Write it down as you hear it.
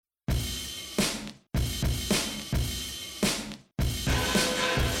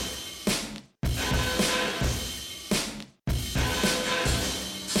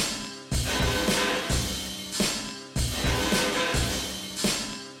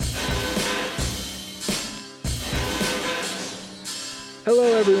Hello,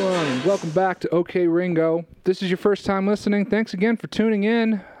 everyone, and welcome back to OK Ringo. This is your first time listening. Thanks again for tuning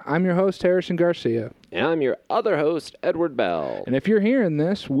in. I'm your host, Harrison Garcia. And I'm your other host, Edward Bell. And if you're hearing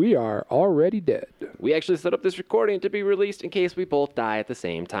this, we are already dead. We actually set up this recording to be released in case we both die at the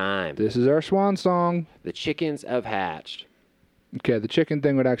same time. This is our swan song. The chickens have hatched. Okay, the chicken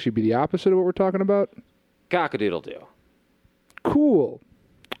thing would actually be the opposite of what we're talking about. Cock-a-doodle-doo. Cool.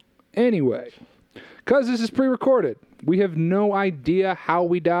 Anyway, because this is pre-recorded, we have no idea how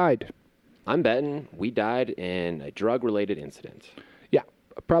we died. I'm betting we died in a drug-related incident. Yeah,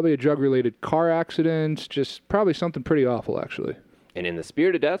 probably a drug-related car accident, just probably something pretty awful, actually. And in the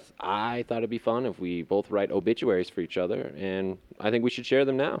spirit of death, I thought it'd be fun if we both write obituaries for each other, and I think we should share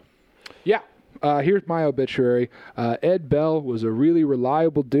them now. Yeah. Here's my obituary. Ed Bell was a really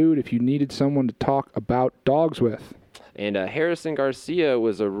reliable dude if you needed someone to talk about dogs with. And Harrison Garcia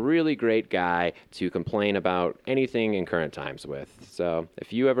was a really great guy to complain about anything in current times with. So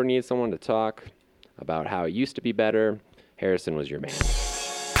if you ever need someone to talk about how it used to be better, Harrison was your man.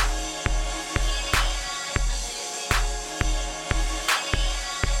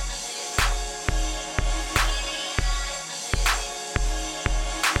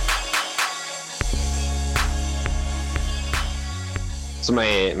 So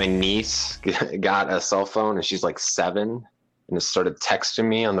my niece got a cell phone and she's like 7 and just started texting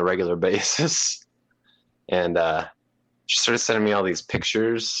me on the regular basis. And she started sending me all these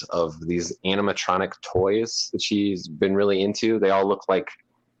pictures of these animatronic toys that she's been really into. They all look like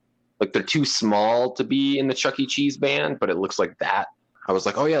they're too small to be in the Chuck E. Cheese band, but it looks like that. I was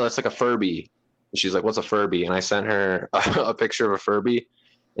like, oh yeah, that's like a Furby. And she's like, what's a Furby? And I sent her a picture of a Furby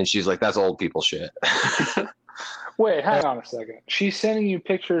and she's like, that's old people shit. Wait, hang on a second. She's sending you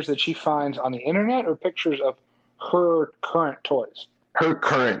pictures that she finds on the internet or pictures of her current toys? Her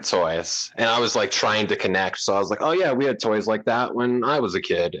current toys. And I was like trying to connect. So I was like, oh yeah, we had toys like that when I was a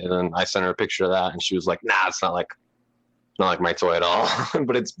kid. And then I sent her a picture of that and she was like, nah, it's not like my toy at all.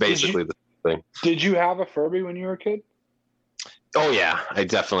 But it's basically the thing. Did you have a Furby when you were a kid? Oh yeah, I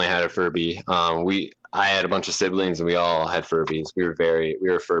definitely had a Furby. I had a bunch of siblings and we all had Furbies. We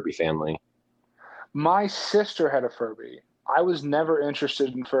were a Furby family. My sister had a Furby. I was never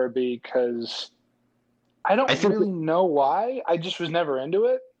interested in Furby because I don't really know why. I just was never into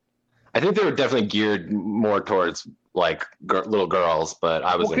it. I think they were definitely geared more towards like little girls, but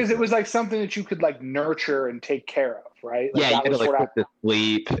I was because it was like something that you could like nurture and take care of, right? Like, yeah, you had to like put it to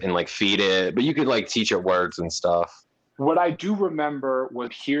sleep and like feed it, but you could like teach it words and stuff. What I do remember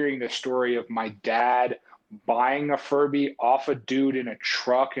was hearing the story of my dad buying a Furby off a dude in a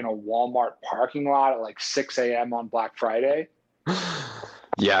truck in a Walmart parking lot at like 6 a.m. on Black Friday.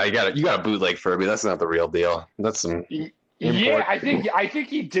 Yeah, you got a bootleg Furby. That's not the real deal. That's some. Yeah, I think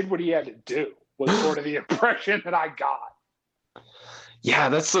he did what he had to do. Was sort of the impression that I got. Yeah,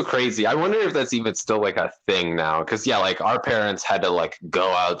 that's so crazy. I wonder if that's even still like a thing now. Because yeah, like our parents had to like go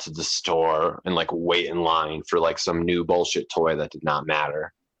out to the store and like wait in line for like some new bullshit toy that did not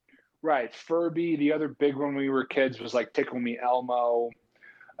matter. Right. Furby, the other big one when we were kids was like Tickle Me Elmo.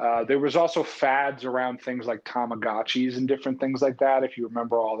 There was also fads around things like Tamagotchis and different things like that, if you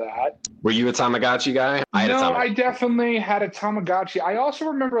remember all that. Were you a Tamagotchi guy? I definitely had a Tamagotchi. I also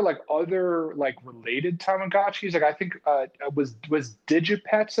remember like other like related Tamagotchis. Like I think was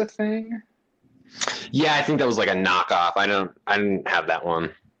Digipets a thing? Yeah, I think that was like a knockoff. I didn't have that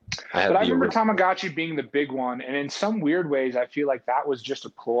one. I remember Tamagotchi being the big one, and in some weird ways, I feel like that was just a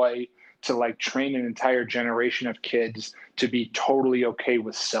ploy to like train an entire generation of kids to be totally okay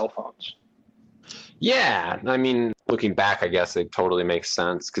with cell phones. Yeah, I mean, looking back, I guess it totally makes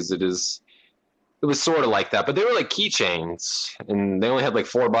sense because it was sort of like that, but they were like keychains, and they only had like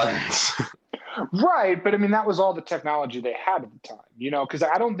 4 buttons. Right, but I mean, that was all the technology they had at the time, because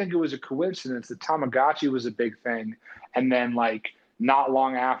I don't think it was a coincidence that Tamagotchi was a big thing, and then like not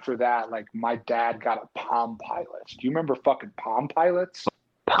long after that, like my dad got a Palm Pilot. Do you remember fucking Palm Pilots?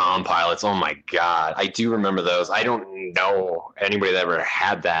 Palm Pilots, oh my god, I do remember those. I don't know anybody that ever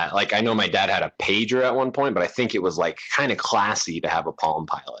had that. Like, I know my dad had a pager at one point, but I think it was like kind of classy to have a Palm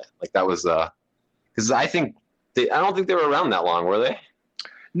Pilot. Like that was because I don't think they were around that long, were they?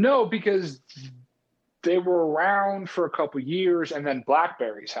 No, because they were around for a couple years, and then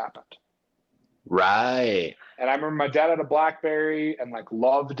Blackberries happened. Right. And I remember my dad had a Blackberry and like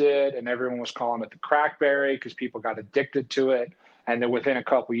loved it, and everyone was calling it the Crackberry because people got addicted to it. And then within a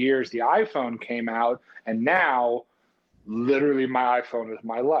couple years, the iPhone came out, and now literally my iPhone is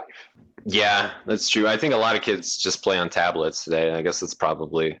my life. Yeah, that's true. I think a lot of kids just play on tablets today. I guess that's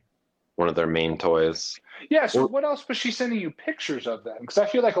probably one of their main toys. Yeah, so what else was she sending you pictures of them? Because I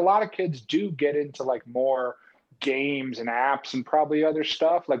feel like a lot of kids do get into like more games and apps and probably other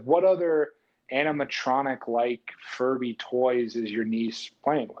stuff. Like, what other animatronic like Furby toys is your niece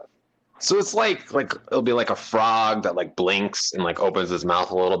playing with? So it's like it'll be like a frog that like blinks and like opens his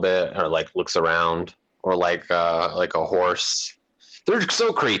mouth a little bit or like looks around, or like a horse. They're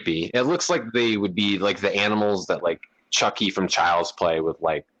so creepy. It looks like they would be like the animals that like Chucky from Child's Play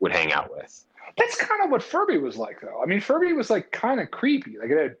would hang out with. That's kind of what Furby was like, though. I mean, Furby was like kind of creepy. Like,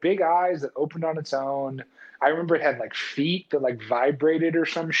 it had big eyes that opened on its own. I remember it had like feet that like vibrated or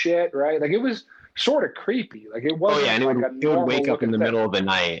some shit, right? Like, it was sort of creepy. Like, it wasn't. Oh yeah, and like it would wake up in the middle of the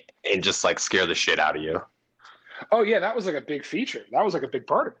night and just like scare the shit out of you. Oh yeah, that was like a big feature. That was like a big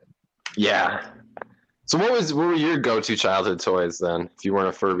part of it. Yeah. So what were your go-to childhood toys then, if you weren't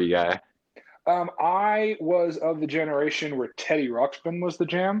a Furby guy? I was of the generation where Teddy Ruxpin was the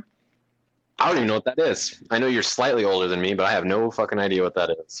jam. I don't even know what that is. I know you're slightly older than me, but I have no fucking idea what that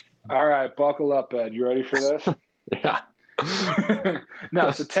is. All right, buckle up, Ed. You ready for this? Yeah.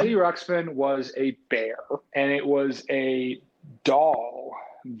 No, so Teddy Ruxpin was a bear, and it was a doll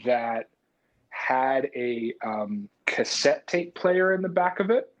that had a cassette tape player in the back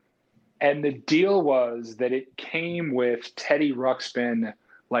of it. And the deal was that it came with Teddy Ruxpin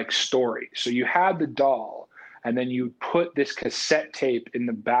like stories. So you had the doll, and then you put this cassette tape in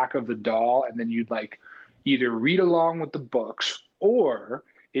the back of the doll, and then you'd like either read along with the books, or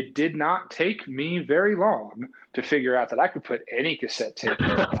it did not take me very long to figure out that I could put any cassette tape in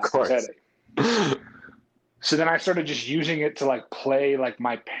the back of Teddy. So then I started just using it to like play like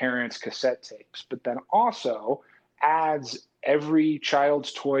my parents' cassette tapes. But then also, as every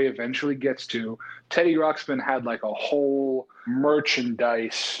child's toy eventually gets to, Teddy Ruxpin had like a whole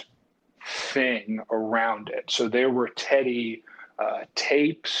merchandise thing around it. So there were Teddy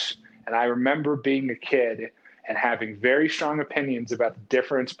tapes, and I remember being a kid and having very strong opinions about the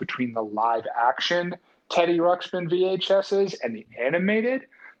difference between the live action Teddy Ruxpin VHSs and the animated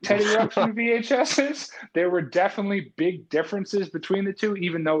Teddy Ruxpin VHSs. There were definitely big differences between the two,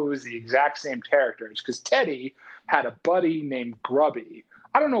 even though it was the exact same characters, because Teddy had a buddy named Grubby.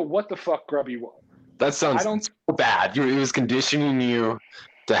 I don't know what the fuck Grubby was. That sounds so bad. He was conditioning you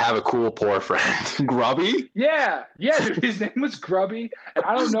to have a cool poor friend. Grubby? Yeah, dude, his name was Grubby, and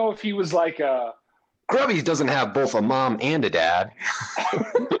I don't know if he was like a... Grubby doesn't have both a mom and a dad.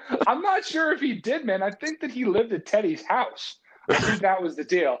 I'm not sure if he did, man. I think that he lived at Teddy's house. I think that was the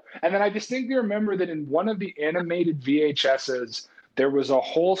deal. And then I distinctly remember that in one of the animated VHSs, there was a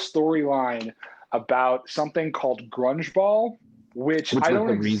whole storyline about something called Grunge Ball, which I don't...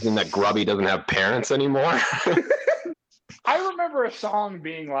 the reason that Grubby doesn't have parents anymore? I remember a song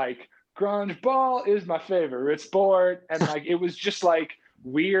being like, Grunge Ball is my favorite sport. And like, it was just like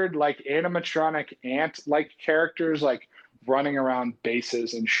weird, like animatronic ant-like characters, like running around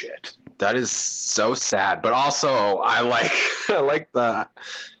bases and shit. That is so sad. But also, I like the...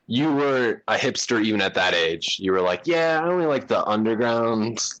 You were a hipster even at that age. You were like, yeah, I only like the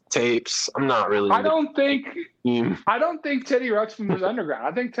underground tapes. I'm not really... I don't think Teddy Ruxpin was underground.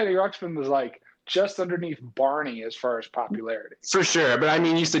 I think Teddy Ruxpin was like just underneath Barney as far as popularity. For sure. But I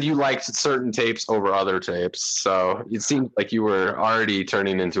mean, you said you liked certain tapes over other tapes. So it seemed like you were already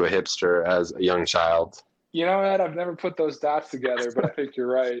turning into a hipster as a young child. You know, Ed, I've never put those dots together, but I think you're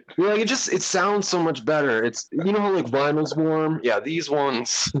right. You're like, it sounds so much better. It's, you know how like Vinyls Warm? Yeah, these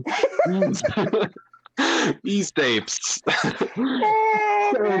ones. These tapes.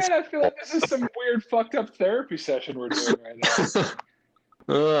 Oh, man, I feel like this is some weird fucked up therapy session we're doing right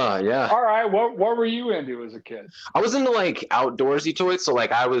now. Yeah. All right, what were you into as a kid? I was into like outdoorsy toys, so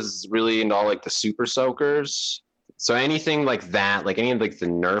like I was really into all like the Super Soakers. So anything like that, like any of like the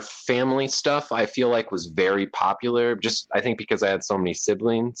Nerf family stuff, I feel like was very popular. Just I think because I had so many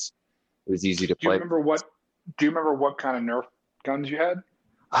siblings, it was easy to play. Do you remember what kind of Nerf guns you had?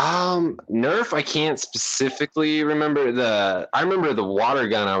 Nerf, I can't specifically remember. I remember the water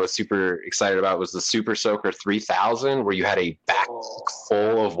gun I was super excited about was the Super Soaker 3000, where you had a backpack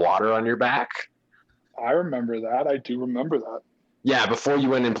full of water on your back. I remember that. I do remember that. Yeah, before you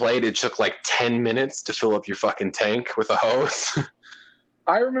went and played, it took like 10 minutes to fill up your fucking tank with a hose.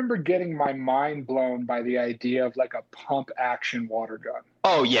 I remember getting my mind blown by the idea of like a pump action water gun.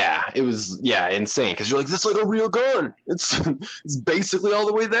 Oh yeah, it was insane because you're like, this is like a real gun. It's basically all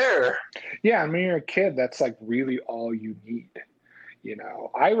the way there. Yeah, and when you're a kid, that's like really all you need. You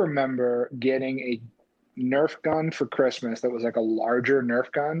know, I remember getting a Nerf gun for Christmas that was like a larger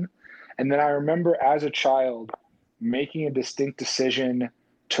Nerf gun, and then I remember as a child making a distinct decision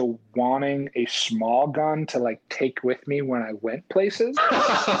to wanting a small gun to like take with me when I went places.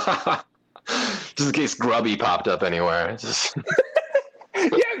 Just in case Grubby popped up anywhere.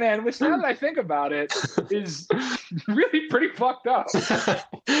 Yeah, man, which now that I think about it, is really pretty fucked up.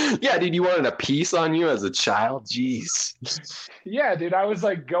 Yeah, dude, you wanted a piece on you as a child? Jeez. Yeah, dude, I was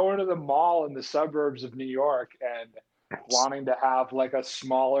like going to the mall in the suburbs of New York and wanting to have like a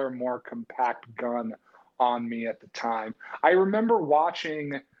smaller, more compact gun on me at the time. I remember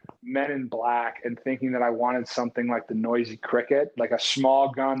watching Men in Black and thinking that I wanted something like the Noisy Cricket, like a small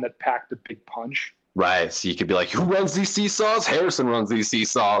gun that packed a big punch. Right, so you could be like, who runs these seesaws? Harrison runs these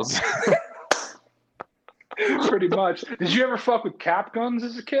seesaws. Pretty much. Did you ever fuck with cap guns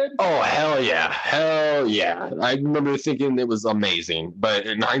as a kid? Oh, hell yeah. Hell yeah. I remember thinking it was amazing, but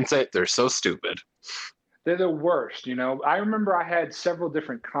in hindsight, they're so stupid. They're the worst, you know. I remember I had several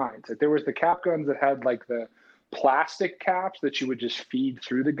different kinds. Like there was the cap guns that had like the plastic caps that you would just feed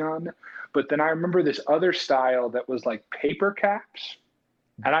through the gun. But then I remember this other style that was like paper caps.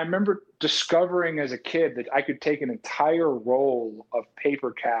 And I remember discovering as a kid that I could take an entire roll of paper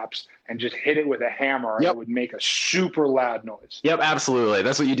caps and just hit it with a hammer and it would make a super loud noise. Yep, absolutely.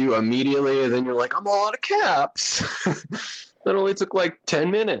 That's what you do immediately. And then you're like, I'm all out of caps. That only took like 10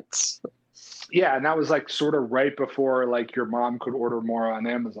 minutes. Yeah, and that was like sort of right before like your mom could order more on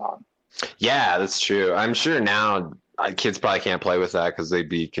Amazon. Yeah, that's true. I'm sure now kids probably can't play with that because they'd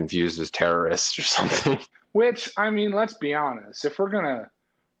be confused as terrorists or something. Which, I mean, let's be honest. If we're going to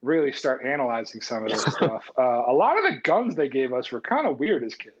really start analyzing some of this stuff, a lot of the guns they gave us were kind of weird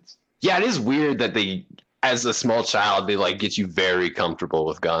as kids. Yeah, it is weird that they, as a small child, they like get you very comfortable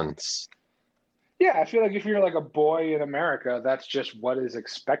with guns. Yeah, I feel like if you're like a boy in America, that's just what is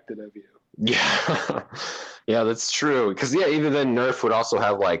expected of you. Yeah. Yeah, that's true. Because, yeah, even then Nerf would also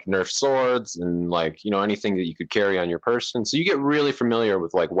have like Nerf swords and like, you know, anything that you could carry on your person. So you get really familiar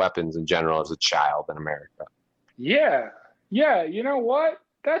with like weapons in general as a child in America. Yeah. Yeah. You know what?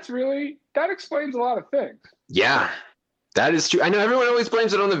 That explains a lot of things. Yeah, that is true. I know everyone always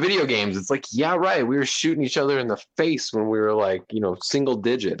blames it on the video games. It's like, yeah, right. We were shooting each other in the face when we were like, you know, single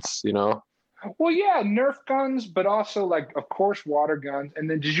digits, you know? Well, yeah, Nerf guns, but also like, of course, water guns. And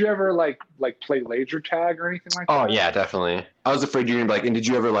then did you ever like play laser tag or anything like that? Oh, yeah, definitely. I was afraid you were gonna be like, and did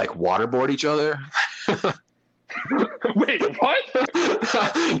you ever like waterboard each other? Wait,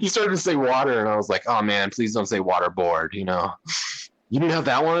 what? You started to say water, and I was like, oh man, please don't say waterboard, you know? You didn't have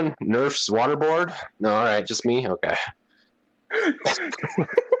that one? Nerf's waterboard? No, all right, just me? Okay.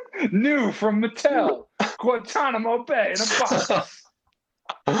 New from Mattel, Guantanamo Bay in a box.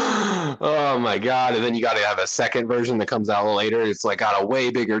 Oh my god, and then you got to have a second version that comes out later. It's like got a way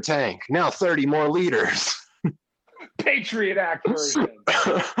bigger tank. Now 30 more liters. Patriot Act version.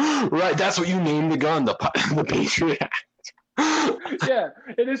 Right, that's what you named the gun, the Patriot Act. Yeah,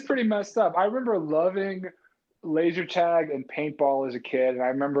 it is pretty messed up. I remember loving laser tag and paintball as a kid, and I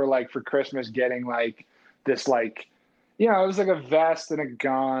remember like for Christmas getting like this like, you know, it was like a vest and a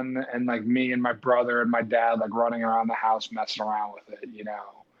gun and like me and my brother and my dad like running around the house messing around with it, you know.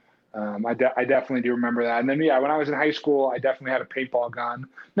 I definitely do remember that. And then yeah, when I was in high school, I definitely had a paintball gun.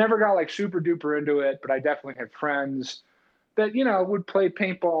 Never got like super duper into it, but I definitely had friends that, you know, would play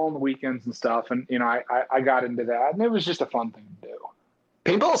paintball on the weekends and stuff, and you know, I got into that, and it was just a fun thing to do.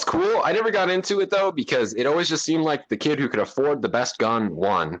 Paintball's cool. I never got into it though because it always just seemed like the kid who could afford the best gun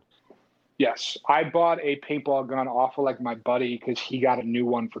won. Yes, I bought a paintball gun off of like my buddy because he got a new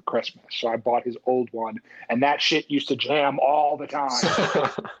one for Christmas. So I bought his old one, and that shit used to jam all the time.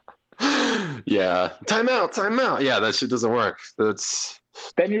 Yeah, time out. Yeah, that shit doesn't work.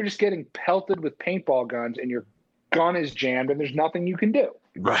 Then you're just getting pelted with paintball guns, and your gun is jammed, and there's nothing you can do.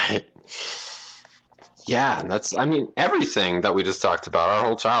 Right. Yeah, I mean, everything that we just talked about, our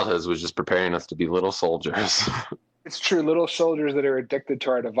whole childhoods was just preparing us to be little soldiers. It's true, little soldiers that are addicted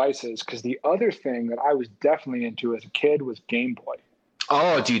to our devices, because the other thing that I was definitely into as a kid was Game Boy.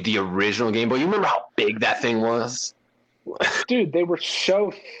 Oh, dude, the original Game Boy. You remember how big that thing was? Dude, they were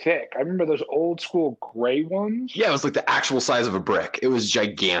so thick. I remember those old school gray ones. Yeah, it was like the actual size of a brick. It was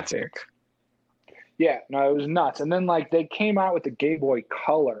gigantic. Yeah, no, it was nuts. And then like they came out with the Game Boy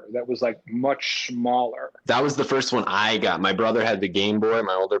Color that was like much smaller. That was the first one I got. My brother had the Game Boy,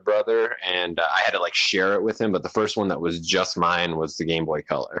 my older brother, and I had to like share it with him. But the first one that was just mine was the Game Boy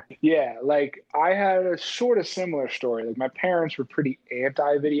Color. Yeah, like I had a sort of similar story. Like my parents were pretty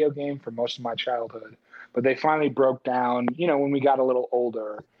anti-video game for most of my childhood, but they finally broke down, you know, when we got a little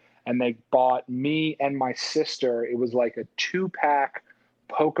older, and they bought me and my sister. It was like a 2-pack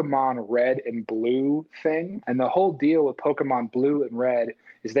Pokemon Red and Blue thing. And the whole deal with Pokemon Blue and Red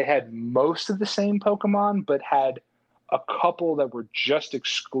is they had most of the same Pokemon, but had a couple that were just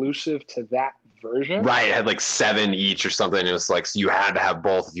exclusive to that version. Right, it had like 7 each or something. It was like, so you had to have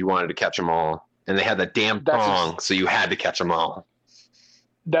both if you wanted to catch them all. And they had that damn thong, so you had to catch them all.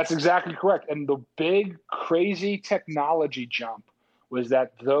 That's exactly correct. And the big, crazy technology jump was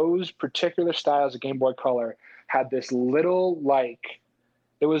that those particular styles of Game Boy Color had this little, like,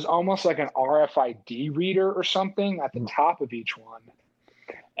 it was almost like an RFID reader or something at the top of each one.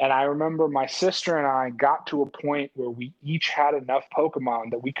 And I remember my sister and I got to a point where we each had enough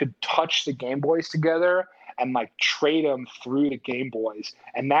Pokemon that we could touch the Game Boys together and like trade them through the Game Boys.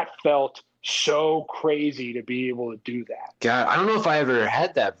 And that felt so crazy to be able to do that. God, I don't know if I ever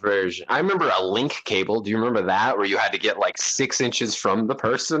had that version. I remember a link cable. Do you remember that, where you had to get like 6 inches from the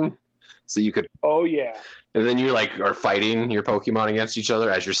person so you could? Oh yeah. And then you like are fighting your Pokemon against each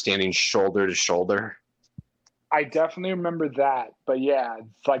other as you're standing shoulder to shoulder. I definitely remember that. But yeah,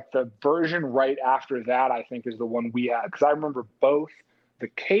 it's like the version right after that, I think, is the one we had. Because I remember both the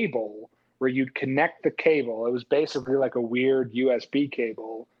cable, where you'd connect the cable. It was basically like a weird USB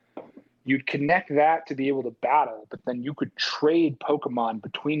cable. You'd connect that to be able to battle, but then you could trade Pokemon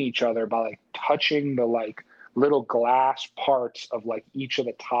between each other by like touching the like little glass parts of like each of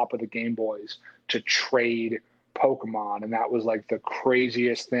the top of the Game Boys to trade Pokemon. And that was like the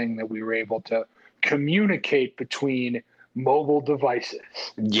craziest thing that we were able to communicate between mobile devices.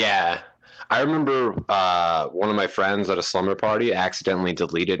 Yeah. I remember one of my friends at a slumber party accidentally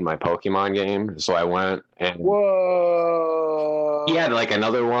deleted my Pokemon game. So I went and Whoa. he had like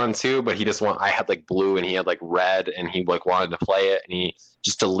another one too, but I had like blue and he had like red and he like wanted to play it and he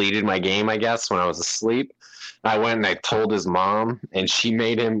just deleted my game, I guess, when I was asleep. I went and I told his mom and she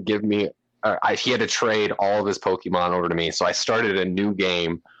made him give me, he had to trade all of his Pokemon over to me. So I started a new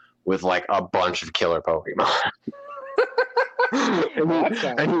game with like a bunch of killer Pokemon.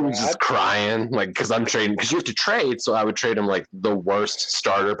 and he was just crying, like, because I'm trading, because you have to trade. So I would trade him like the worst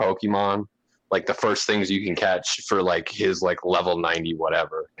starter Pokemon, like the first things you can catch for like his like level 90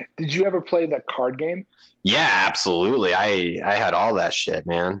 whatever. Did you ever play that card game? Yeah, absolutely. I had all that shit,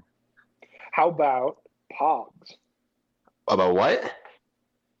 man. How about Pogs? About what?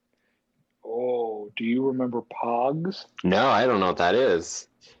 Oh, do you remember Pogs? No, I don't know what that is.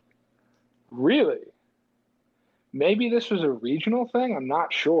 Really? Maybe this was a regional thing, I'm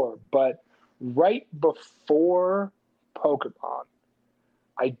not sure, but right before Pokemon,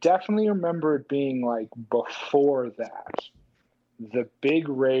 I definitely remember it being like before that. The big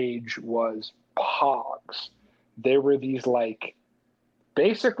rage was Pogs. There were these like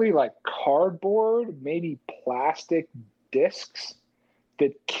basically like cardboard, maybe plastic discs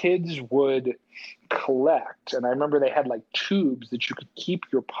that kids would collect. And I remember they had like tubes that you could keep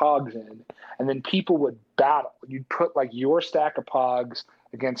your Pogs in, and then people would battle. You'd put like your stack of Pogs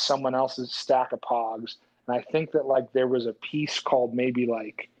against someone else's stack of Pogs. And I think that like there was a piece called maybe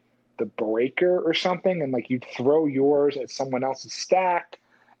like the breaker or something, and like you'd throw yours at someone else's stack,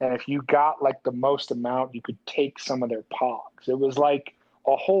 and if you got like the most amount, you could take some of their Pogs. It was like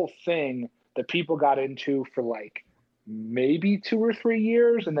a whole thing that people got into for like maybe 2 or 3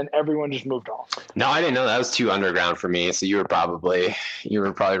 years, and then everyone just moved on. No, I didn't know. That was too underground for me. So you were probably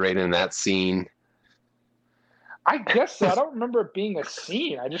right in that scene. I guess so. I don't remember it being a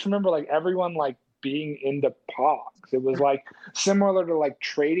scene. I just remember like everyone like being into Pogs. It was like similar to like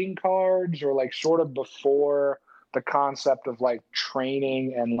trading cards, or like sort of before the concept of like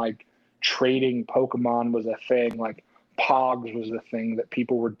training and like trading Pokemon was a thing. Like Pogs was the thing that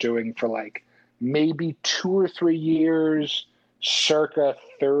people were doing for like maybe 2 or 3 years, circa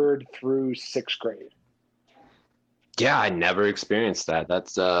 3rd through 6th grade. Yeah, I never experienced that.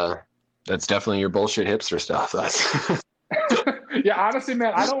 That's definitely your bullshit hipster stuff. That's Yeah, honestly,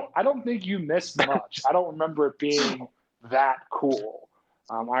 man, I don't think you missed much. I don't remember it being that cool.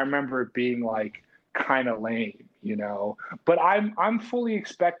 I remember it being like kind of lame, you know. But I'm fully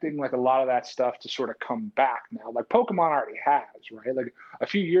expecting like a lot of that stuff to sort of come back now. Like Pokemon already has, right? Like a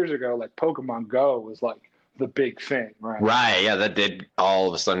few years ago, like Pokemon Go was like the big thing, right? right. Yeah, that did all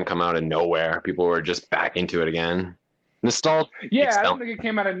of a sudden come out of nowhere. People were just back into it again. Nostalgia. Yeah, I don't think it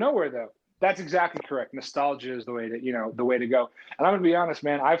came out of nowhere though. That's exactly correct. Nostalgia is the way to go. And I'm gonna be honest,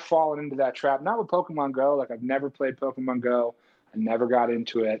 man. I've fallen into that trap. Not with Pokemon Go. Like I've never played Pokemon Go. I never got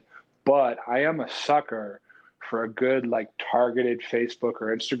into it. But I am a sucker for a good like targeted Facebook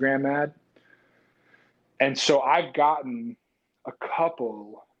or Instagram ad. And so I've gotten a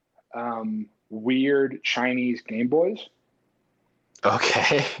couple weird Chinese Game Boys.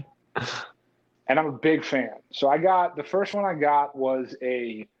 Okay. And I'm a big fan. So the first one I got was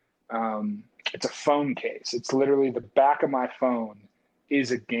it's a phone case. It's literally the back of my phone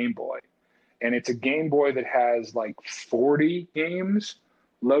is a Game Boy. And it's a Game Boy that has like 40 games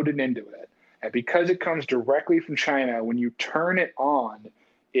loaded into it. And because it comes directly from China, when you turn it on,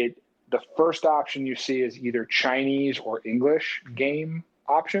 the first option you see is either Chinese or English game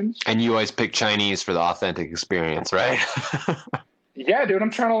options. And you always pick Chinese for the authentic experience, right? Yeah, dude, I'm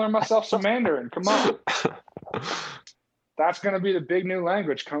trying to learn myself some Mandarin. Come on. That's going to be the big new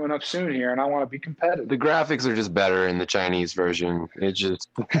language coming up soon here, and I want to be competitive. The graphics are just better in the Chinese version. It's just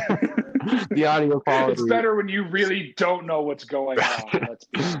the audio quality. It's better when you really don't know what's going on. Let's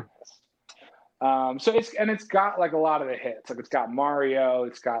be honest. So it's got like a lot of the hits. Like it's got Mario,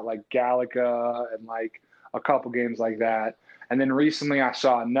 it's got like Galaga, and like a couple games like that. And then recently I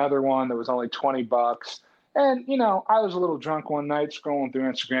saw another one that was only $20. And you know, I was a little drunk one night scrolling through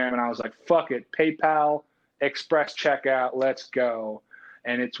Instagram, and I was like, "Fuck it, PayPal." Express checkout, let's go.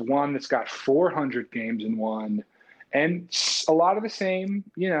 And it's one that's got 400 games in one, and a lot of the same,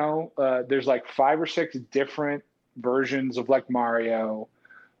 you know, there's like 5 or 6 different versions of like Mario,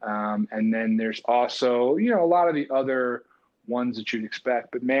 and then there's also, you know, a lot of the other ones that you'd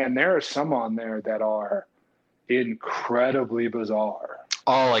expect. But man, there are some on there that are incredibly bizarre.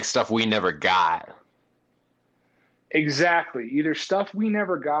 All like stuff we never got. Exactly. Either stuff we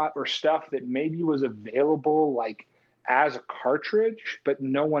never got or stuff that maybe was available like as a cartridge, but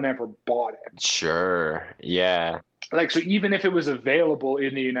no one ever bought it. Sure. Yeah. Like, so even if it was available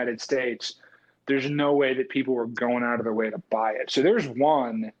in the United States, there's no way that people were going out of their way to buy it. So there's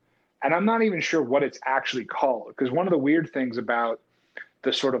one, and I'm not even sure what it's actually called, because one of the weird things about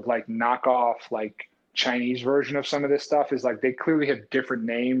the sort of like knockoff, like Chinese version of some of this stuff is like they clearly have different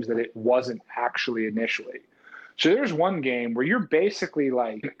names that it wasn't actually initially. So there's one game where you're basically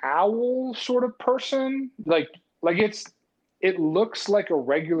like an owl sort of person. Like it looks like a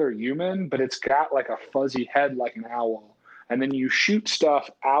regular human, but it's got like a fuzzy head like an owl. And then you shoot stuff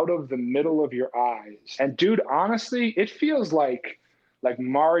out of the middle of your eyes. And dude, honestly, it feels like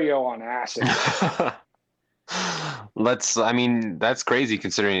Mario on acid. That's crazy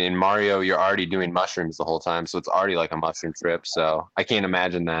considering in Mario you're already doing mushrooms the whole time. So it's already like a mushroom trip. So I can't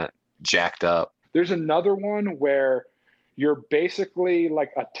imagine that jacked up. There's another one where you're basically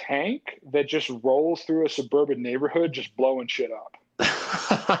like a tank that just rolls through a suburban neighborhood just blowing shit up.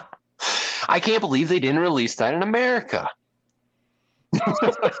 I can't believe they didn't release that in America.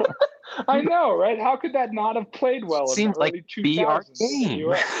 I know, right? How could that not have played well in the early 2000s in the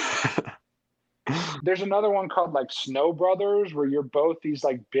US? There's another one called like Snow Brothers where you're both these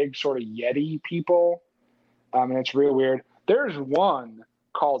like big sort of Yeti people. And it's real weird. There's one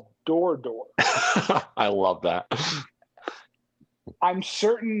called Door. I love that. I'm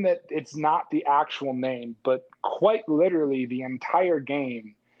certain that it's not the actual name, but quite literally the entire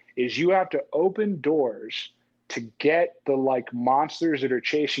game is you have to open doors to get the like monsters that are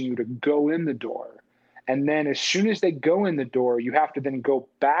chasing you to go in the door. And then as soon as they go in the door, you have to then go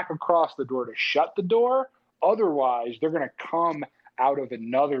back across the door to shut the door. Otherwise, they're going to come out of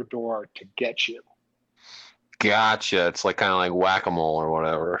another door to get you. Gotcha. It's like kind of like whack-a-mole or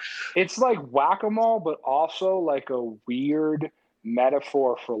whatever. It's like whack-a-mole, but also like a weird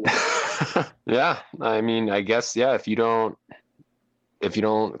metaphor for life. Yeah. I mean, I guess, yeah, if you don't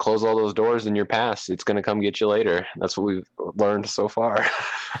close all those doors in your past, it's going to come get you later. That's what we've learned so far.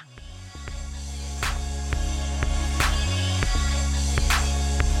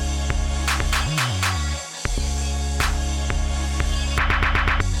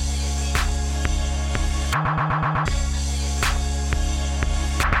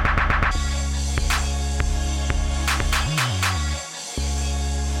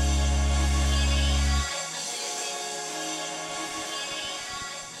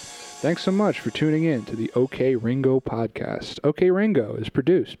 Thanks so much for tuning in to the OK Ringo podcast. OK Ringo is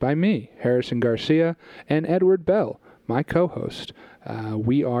produced by me, Harrison Garcia, and Edward Bell, my co-host.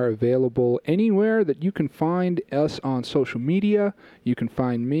 We are available anywhere that you can find us on social media. You can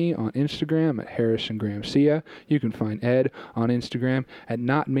find me on Instagram at Harrison Gramcia. You can find Ed on Instagram at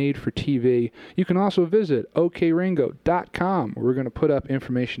Not Made for TV. You can also visit okringo.com. We're going to put up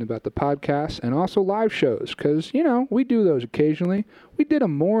information about the podcast and also live shows because, you know, we do those occasionally. We did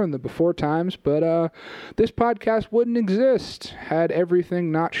them more in the before times, but this podcast wouldn't exist had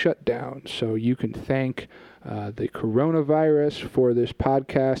everything not shut down. So you can thank the coronavirus for this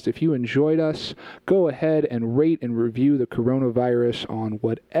podcast. If you enjoyed us, go ahead and rate and review the coronavirus on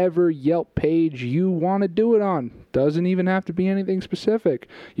whatever Yelp page you want to do it on. Doesn't even have to be anything specific.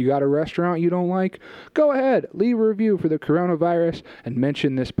 You got a restaurant you don't like? Go ahead, leave a review for the coronavirus and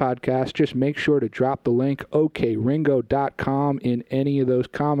mention this podcast. Just make sure to drop the link okringo.com in any of those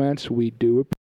comments. We do appreciate it.